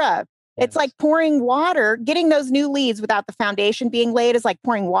taken care of. It's like pouring water, getting those new leads without the foundation being laid is like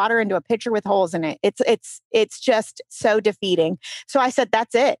pouring water into a pitcher with holes in it. It's just so defeating. So I said,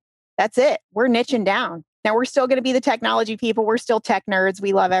 that's it. That's it. We're niching down. Now we're still going to be the technology people. We're still tech nerds.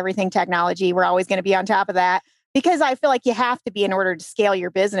 We love everything technology. We're always going to be on top of that because I feel like you have to be in order to scale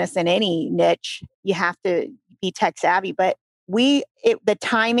your business in any niche. You have to be tech savvy, but the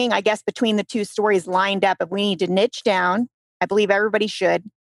timing, I guess, between the two stories lined up. If we need to niche down, I believe everybody should,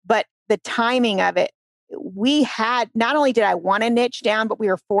 but the timing of it, not only did I want to niche down, but we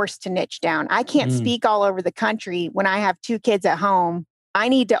were forced to niche down. I can't speak all over the country when I have 2 kids at home. I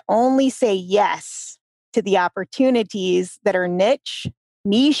need to only say yes to the opportunities that are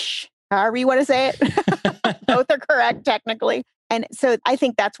niche, however you want to say it. Both are correct technically. And so I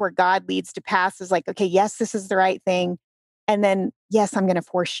think that's where God leads to pass is like, okay, yes, this is the right thing. And then, yes, I'm going to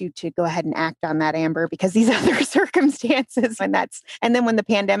force you to go ahead and act on that, Amber, because these other circumstances. And then when the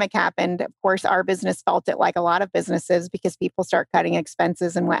pandemic happened, of course, our business felt it like a lot of businesses because people start cutting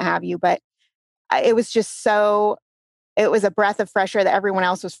expenses and what have you. But it was just it was a breath of fresh air that everyone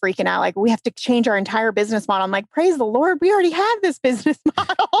else was freaking out. Like, we have to change our entire business model. I'm like, praise the Lord, we already have this business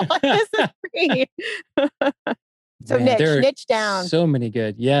model. Like, this is free. So Man, niche down. So many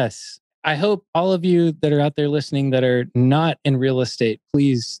good. Yes. I hope all of you that are out there listening that are not in real estate,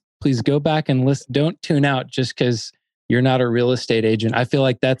 please go back and listen. Don't tune out just because you're not a real estate agent. I feel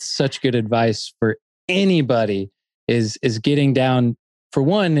like that's such good advice for anybody is getting down. For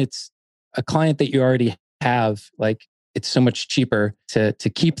one, it's a client that you already have. Like, it's so much cheaper to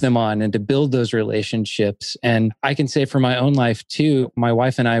keep them on and to build those relationships. And I can say for my own life too, my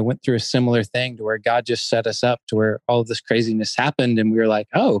wife and I went through a similar thing to where God just set us up to where all of this craziness happened. And we were like,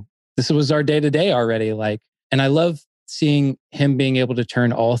 oh, this was our day-to-day already. And I love seeing him being able to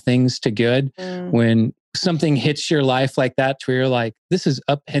turn all things to good when something hits your life like that, to where you're like, this is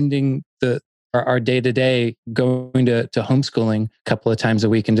upending our day-to-day, going to homeschooling a couple of times a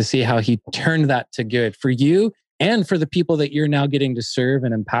week, and to see how he turned that to good for you and for the people that you're now getting to serve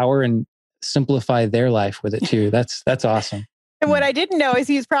and empower and simplify their life with it too. That's awesome. And what I didn't know is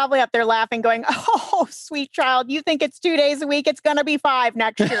he's probably up there laughing, going, oh, sweet child, you think it's 2 days a week? It's going to be 5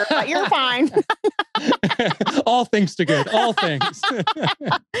 next year, but you're fine. All things to good, all things.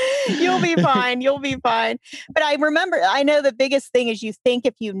 You'll be fine. You'll be fine. But I know the biggest thing is you think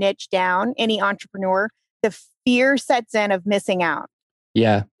if you niche down, any entrepreneur, the fear sets in of missing out.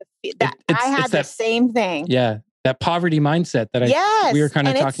 Yeah. I had the same thing. Yeah. That poverty mindset that we were kind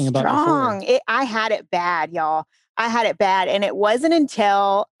of talking about before. I had it bad, y'all. I had it bad. And it wasn't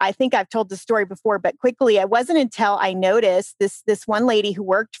until, I think I've told the story before, but quickly, it wasn't until I noticed this one lady who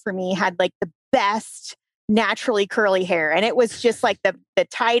worked for me had like the best naturally curly hair. And it was just like the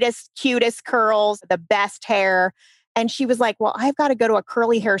tightest, cutest curls, the best hair. And she was like, well, I've got to go to a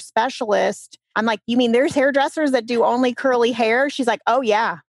curly hair specialist. I'm like, you mean there's hairdressers that do only curly hair? She's like, oh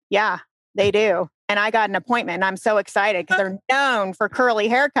yeah, they do. And I got an appointment and I'm so excited because they're known for curly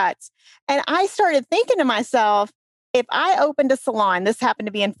haircuts. And I started thinking to myself, if I opened a salon, this happened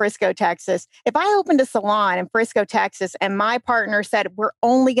to be in Frisco, Texas. If I opened a salon in Frisco, Texas, and my partner said, we're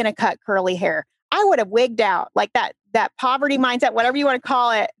only going to cut curly hair, I would have wigged out. Like that poverty mindset, whatever you want to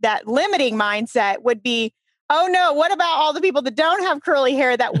call it, that limiting mindset would be, oh no, what about all the people that don't have curly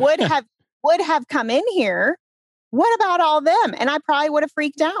hair that would have come in here? What about all them? And I probably would have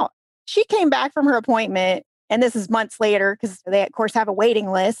freaked out. She came back from her appointment, and this is months later because they, of course, have a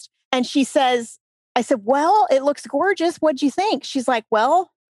waiting list. And she says, I said, well, it looks gorgeous. What'd you think? She's like,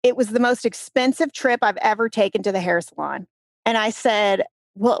 well, it was the most expensive trip I've ever taken to the hair salon. And I said,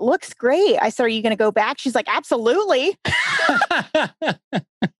 well, it looks great. I said, are you going to go back? She's like, absolutely.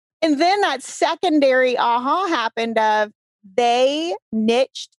 And then that secondary aha happened of they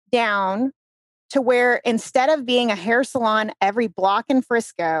niched down to where instead of being a hair salon every block in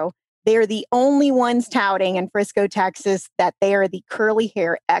Frisco, they're the only ones touting in Frisco, Texas, that they are the curly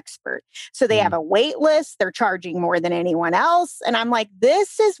hair expert. So they have a wait list. They're charging more than anyone else. And I'm like,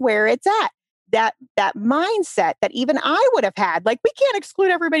 this is where it's at. That mindset that even I would have had, like, we can't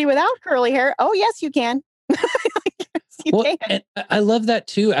exclude everybody without curly hair. Oh, yes, you can. You can. And I love that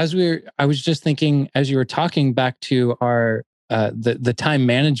too. I was just thinking as you were talking back to our, the time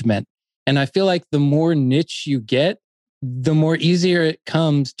management. And I feel like the more niche you get, the more easier it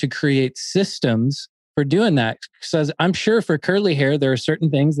comes to create systems for doing that. Because I'm sure for curly hair, there are certain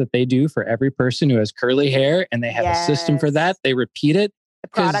things that they do for every person who has curly hair, and they have a system for that. They repeat it. The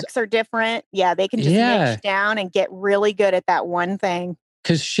products are different. Yeah, they can just niche down and get really good at that one thing.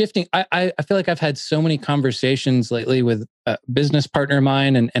 because shifting, I feel like I've had so many conversations lately with a business partner of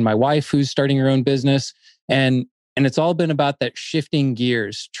mine and my wife who's starting her own business. And it's all been about that shifting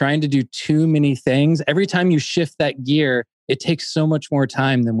gears, trying to do too many things. Every time you shift that gear, it takes so much more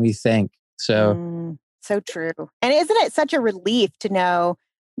time than we think. So, so true. And isn't it such a relief to know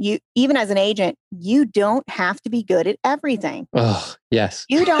you, even as an agent, you don't have to be good at everything. Oh, yes.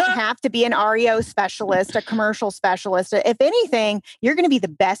 You don't have to be an REO specialist, a commercial specialist. If anything, you're going to be the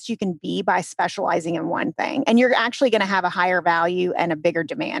best you can be by specializing in one thing. And you're actually going to have a higher value and a bigger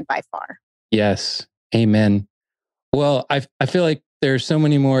demand by far. Yes. Amen. Well, I feel like there's so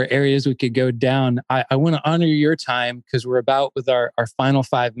many more areas we could go down. I want to honor your time because we're about with our final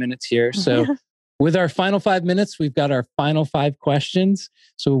 5 minutes here. So with our final 5 minutes, we've got our final 5 questions.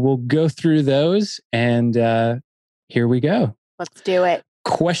 So we'll go through those and here we go. Let's do it.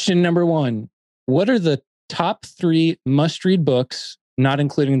 Question number 1. What are the top 3 must-read books, not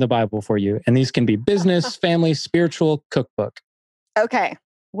including the Bible for you? And these can be business, family, spiritual, cookbook. Okay.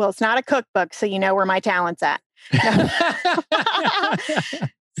 Well, it's not a cookbook, so you know where my talent's at. No.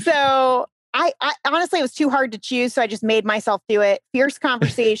 So I honestly, it was too hard to choose. So I just made myself do it. Fierce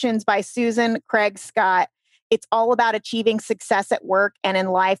Conversations by Susan Craig Scott. It's all about achieving success at work and in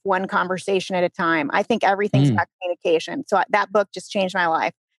life, one conversation at a time. I think everything's about communication. So that book just changed my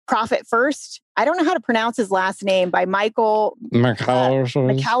life. Profit First. I don't know how to pronounce his last name, by Michael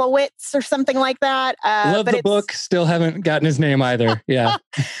Michalowicz or something like that. Love the book. Still haven't gotten his name either. Yeah.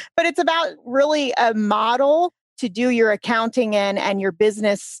 But it's about really a model to do your accounting in and your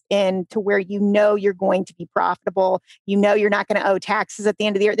business in to where you know you're going to be profitable. You know you're not going to owe taxes at the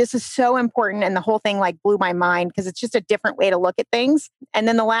end of the year. This is so important. And the whole thing like blew my mind because it's just a different way to look at things. And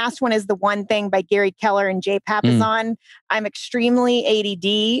then the last one is The One Thing by Gary Keller and Jay Papasan. I'm extremely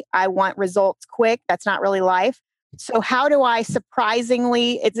ADD. I want results quick. That's not really life. So how do I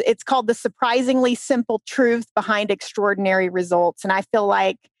surprisingly, it's called The Surprisingly Simple Truth Behind Extraordinary Results. And I feel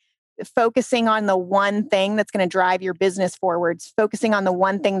like focusing on the one thing that's going to drive your business forwards, focusing on the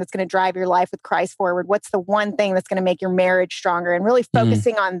one thing that's going to drive your life with Christ forward. What's the one thing that's going to make your marriage stronger? And really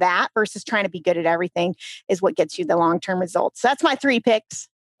focusing on that versus trying to be good at everything is what gets you the long-term results. So that's my 3 picks.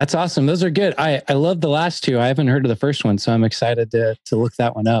 That's awesome. Those are good. I love the last 2. I haven't heard of the first one, so I'm excited to look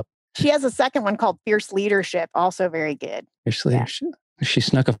that one up. She has a second one called Fierce Leadership, also very good. Fierce Leadership. Yeah. She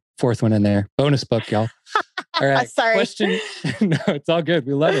snuck a 4th one in there. Bonus book, y'all. All right. Sorry. Question. No, it's all good.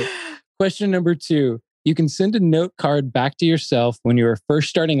 We love it. Question number 2. You can send a note card back to yourself when you were first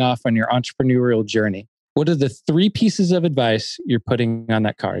starting off on your entrepreneurial journey. What are the 3 pieces of advice you're putting on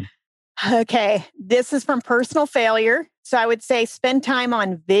that card? Okay. This is from personal failure. So I would say spend time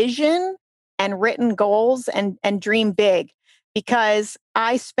on vision and written goals and dream big, because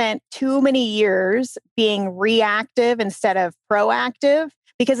I spent too many years being reactive instead of proactive.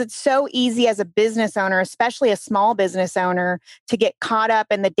 Because it's so easy as a business owner, especially a small business owner, to get caught up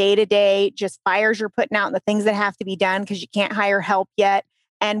in the day-to-day, just fires you're putting out and the things that have to be done because you can't hire help yet.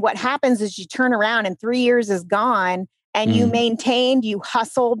 And what happens is you turn around and 3 years is gone and you maintained, you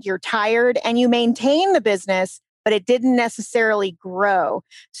hustled, you're tired, and you maintain the business, but it didn't necessarily grow.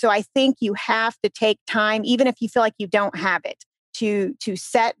 So I think you have to take time, even if you feel like you don't have it, to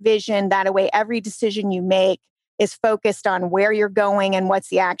set vision. That way, every decision you make is focused on where you're going and what's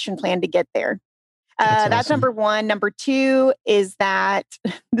the action plan to get there. That's awesome. Number 1. Number 2 is that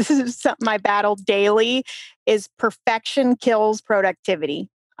this is something I battle daily, is perfection kills productivity.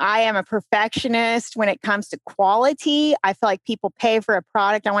 I am a perfectionist when it comes to quality. I feel like people pay for a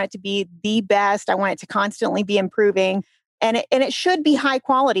product. I want it to be the best. I want it to constantly be improving. And it should be high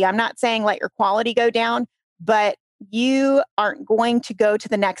quality. I'm not saying let your quality go down, but you aren't going to go to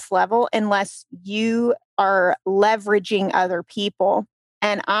the next level unless you are leveraging other people.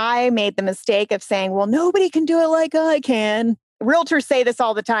 And I made the mistake of saying, well, nobody can do it like I can. Realtors say this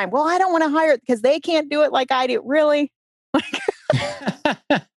all the time. Well, I don't want to hire it because they can't do it like I do. Really?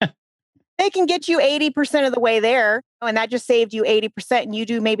 They can get you 80% of the way there, and that just saved you 80%, and you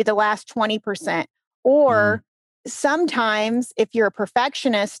do maybe the last 20%. Or sometimes if you're a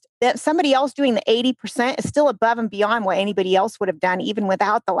perfectionist, that somebody else doing the 80% is still above and beyond what anybody else would have done, even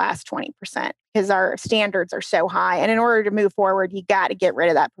without the last 20%, because our standards are so high. And in order to move forward, you got to get rid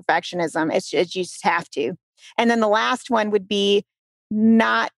of that perfectionism. You just have to. And then the last one would be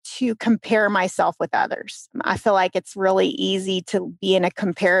not to compare myself with others. I feel like it's really easy to be in a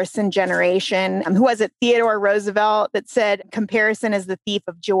comparison generation. Who was it? Theodore Roosevelt that said, comparison is the thief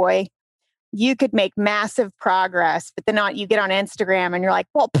of joy. You could make massive progress, but then you get on Instagram and you're like,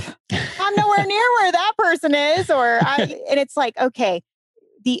 well, I'm nowhere near where that person is. And it's like, okay,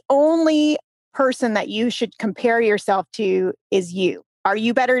 the only person that you should compare yourself to is you. Are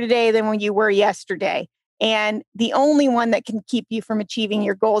you better today than when you were yesterday? And the only one that can keep you from achieving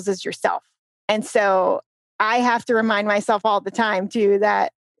your goals is yourself. And so I have to remind myself all the time too,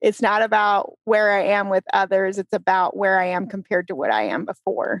 that it's not about where I am with others. It's about where I am compared to what I am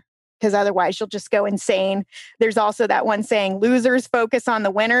before. Because otherwise you'll just go insane. There's also that one saying, losers focus on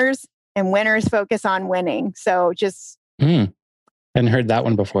the winners and winners focus on winning. So just... Hadn't heard that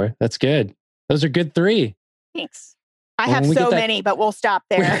one before. That's good. Those are good 3. Thanks. I have so many, but we'll stop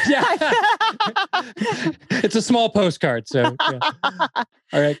there. It's a small postcard. So, yeah.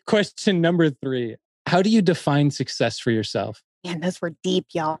 All right. Question number 3. How do you define success for yourself? Man, those were deep,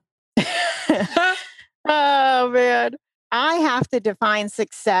 y'all. Oh, man. I have to define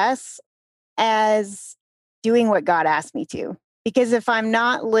success as doing what God asked me to. Because if I'm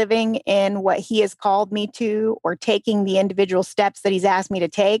not living in what He has called me to or taking the individual steps that He's asked me to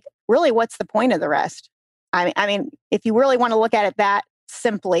take, really, what's the point of the rest? I mean, if you really want to look at it that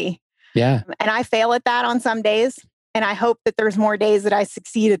simply. Yeah. And I fail at that on some days. And I hope that there's more days that I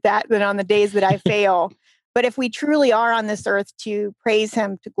succeed at that than on the days that I fail. But if we truly are on this earth to praise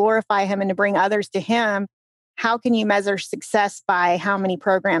Him, to glorify Him, and to bring others to Him, how can you measure success by how many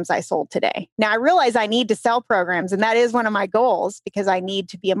programs I sold today? Now, I realize I need to sell programs, and that is one of my goals because I need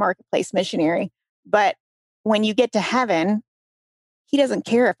to be a marketplace missionary. But when you get to heaven, He doesn't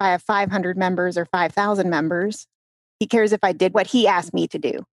care if I have 500 members or 5,000 members. He cares if I did what He asked me to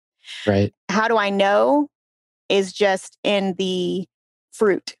do. Right. How do I know? Is just in the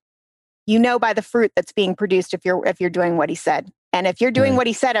fruit. You know by the fruit that's being produced if you're doing what He said. And if you're doing what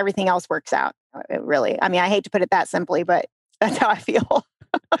He said, everything else works out. Really. I mean, I hate to put it that simply, but that's how I feel.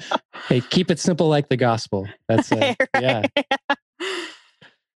 Hey, keep it simple like the gospel. That's Right. yeah.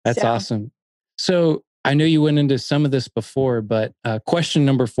 That's awesome. So I know you went into some of this before, but question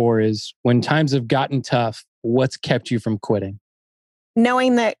number 4 is, when times have gotten tough, what's kept you from quitting?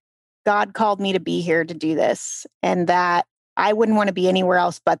 Knowing that God called me to be here to do this and that I wouldn't want to be anywhere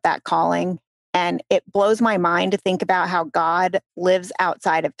else but that calling. And it blows my mind to think about how God lives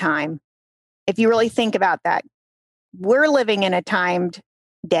outside of time. If you really think about that, we're living in a timed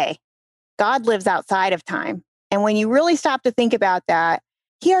day. God lives outside of time. And when you really stop to think about that,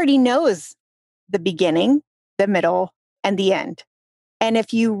 He already knows the beginning, the middle, and the end. And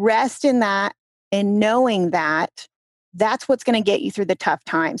if you rest in that and knowing that, that's what's going to get you through the tough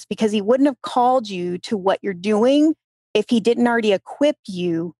times, because He wouldn't have called you to what you're doing if He didn't already equip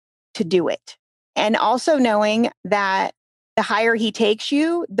you to do it. And also knowing that the higher He takes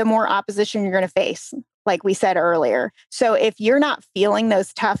you, the more opposition you're going to face, like we said earlier. So if you're not feeling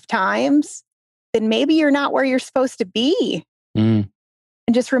those tough times, then maybe you're not where you're supposed to be. And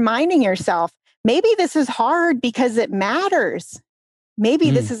just reminding yourself, maybe this is hard because it matters. Maybe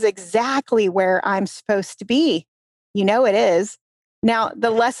this is exactly where I'm supposed to be. You know it is. Now,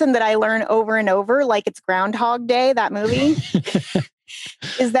 the lesson that I learn over and over, like it's Groundhog Day, that movie,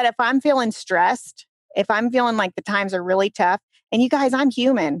 is that if I'm feeling stressed, if I'm feeling like the times are really tough, and you guys, I'm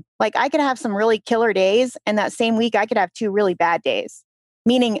human. Like I could have some really killer days, and that same week I could have 2 really bad days,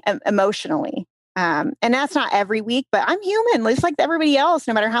 meaning emotionally. And that's not every week, but I'm human, just like everybody else.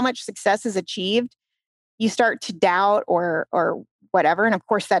 No matter how much success is achieved, you start to doubt or whatever. And of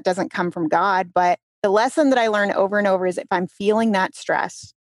course, that doesn't come from God. But the lesson that I learn over and over is if I'm feeling that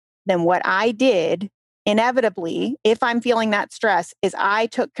stress, then what I did inevitably, if I'm feeling that stress, is I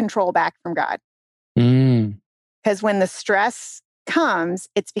took control back from God. Because when the stress comes,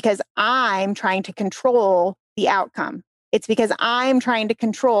 it's because I'm trying to control the outcome. It's because I'm trying to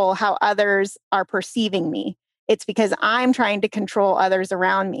control how others are perceiving me. It's because I'm trying to control others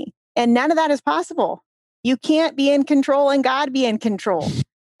around me. And none of that is possible. You can't be in control and God be in control.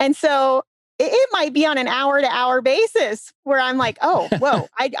 And so it might be on an hour-to-hour basis where I'm like, oh, whoa,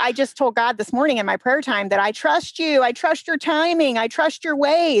 I just told God this morning in my prayer time that I trust you. I trust your timing. I trust your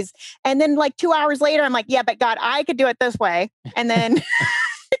ways. And then like 2 hours later, I'm like, yeah, but God, I could do it this way. And then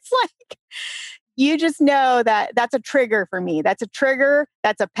it's like, you just know that that's a trigger for me. That's a trigger.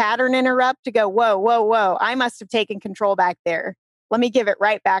 That's a pattern interrupt to go, whoa, whoa, whoa. I must have taken control back there. Let me give it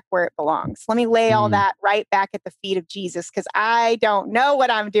right back where it belongs. Let me lay all that right back at the feet of Jesus, because I don't know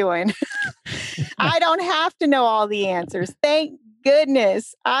what I'm doing. I don't have to know all the answers. Thank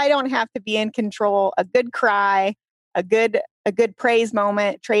goodness I don't have to be in control. A good cry, a good praise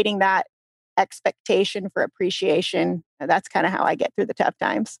moment, trading that expectation for appreciation. That's kind of how I get through the tough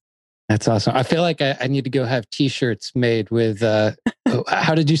times. That's awesome. I feel like I need to go have t-shirts made with,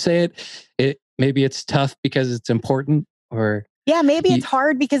 how did you say it? Maybe it's tough because it's important, or... Yeah, maybe it's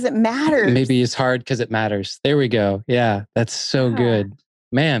hard because it matters. Maybe it's hard because it matters. There we go. Yeah, that's so good.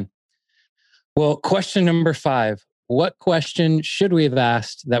 Man. Well, question number 5. what question should we have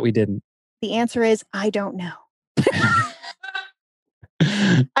asked that we didn't? The answer is, I don't know.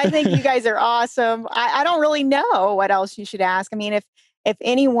 I think you guys are awesome. I don't really know what else you should ask. I mean, if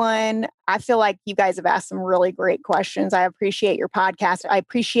anyone, I feel like you guys have asked some really great questions. I appreciate your podcast. I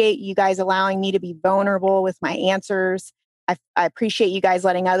appreciate you guys allowing me to be vulnerable with my answers. I appreciate you guys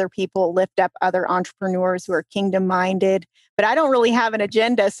letting other people lift up other entrepreneurs who are kingdom minded, but I don't really have an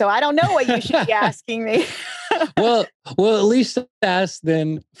agenda, so I don't know what you should be asking me. well, at least ask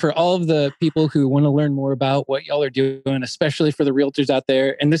then for all of the people who want to learn more about what y'all are doing, especially for the realtors out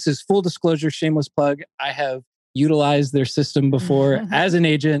there. And this is full disclosure, shameless plug. I have utilized their system before as an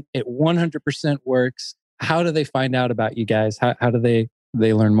agent. It 100% works. How do they find out about you guys? How do they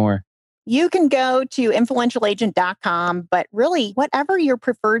learn more? You can go to influentialagent.com, but really, whatever your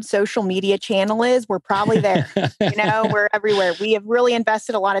preferred social media channel is, we're probably there. We're everywhere. We have really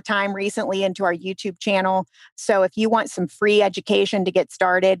invested a lot of time recently into our YouTube channel. So if you want some free education to get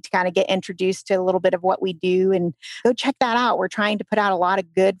started, to kind of get introduced to a little bit of what we do, and go check that out. We're trying to put out a lot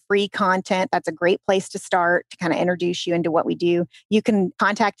of good free content. That's a great place to start to kind of introduce you into what we do. You can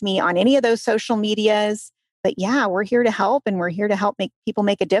contact me on any of those social medias. But yeah, we're here to help, and we're here to help make people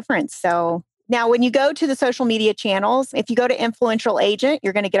make a difference. So now when you go to the social media channels, if you go to Influential Agent,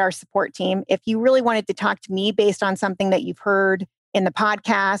 you're going to get our support team. If you really wanted to talk to me based on something that you've heard in the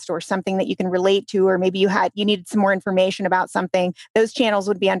podcast or something that you can relate to, or maybe you needed some more information about something, those channels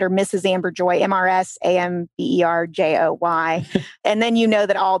would be under Mrs. Amber Joy, MRSAMBERJOY. And then you know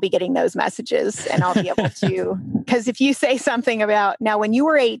that I'll be getting those messages, and I'll be able to, because if you say something about, now when you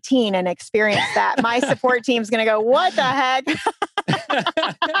were 18 and experienced that, my support team's going to go, what the heck?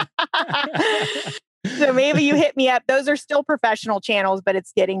 So maybe you hit me up. Those are still professional channels, but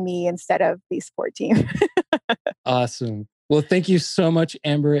it's getting me instead of the support team. Awesome. Well, thank you so much,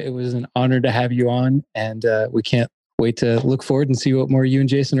 Amber. It was an honor to have you on, and we can't wait to look forward and see what more you and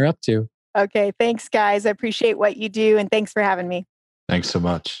Jason are up to. Okay. Thanks, guys. I appreciate what you do, and thanks for having me. Thanks so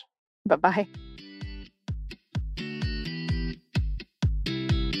much. Bye-bye.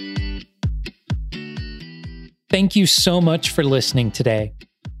 Thank you so much for listening today.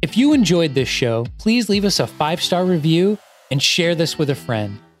 If you enjoyed this show, please leave us a 5-star review and share this with a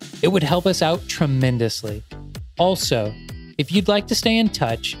friend. It would help us out tremendously. Also, if you'd like to stay in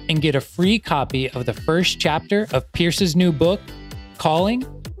touch and get a free copy of the first chapter of Pierce's new book, Calling: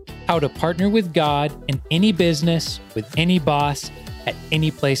 How to Partner with God in Any Business with Any Boss at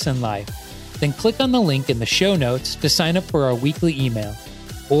Any Place in Life, then click on the link in the show notes to sign up for our weekly email,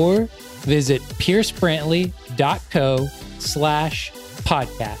 or visit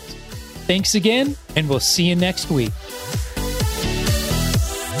piercebrantley.co/podcast. Thanks again, and we'll see you next week.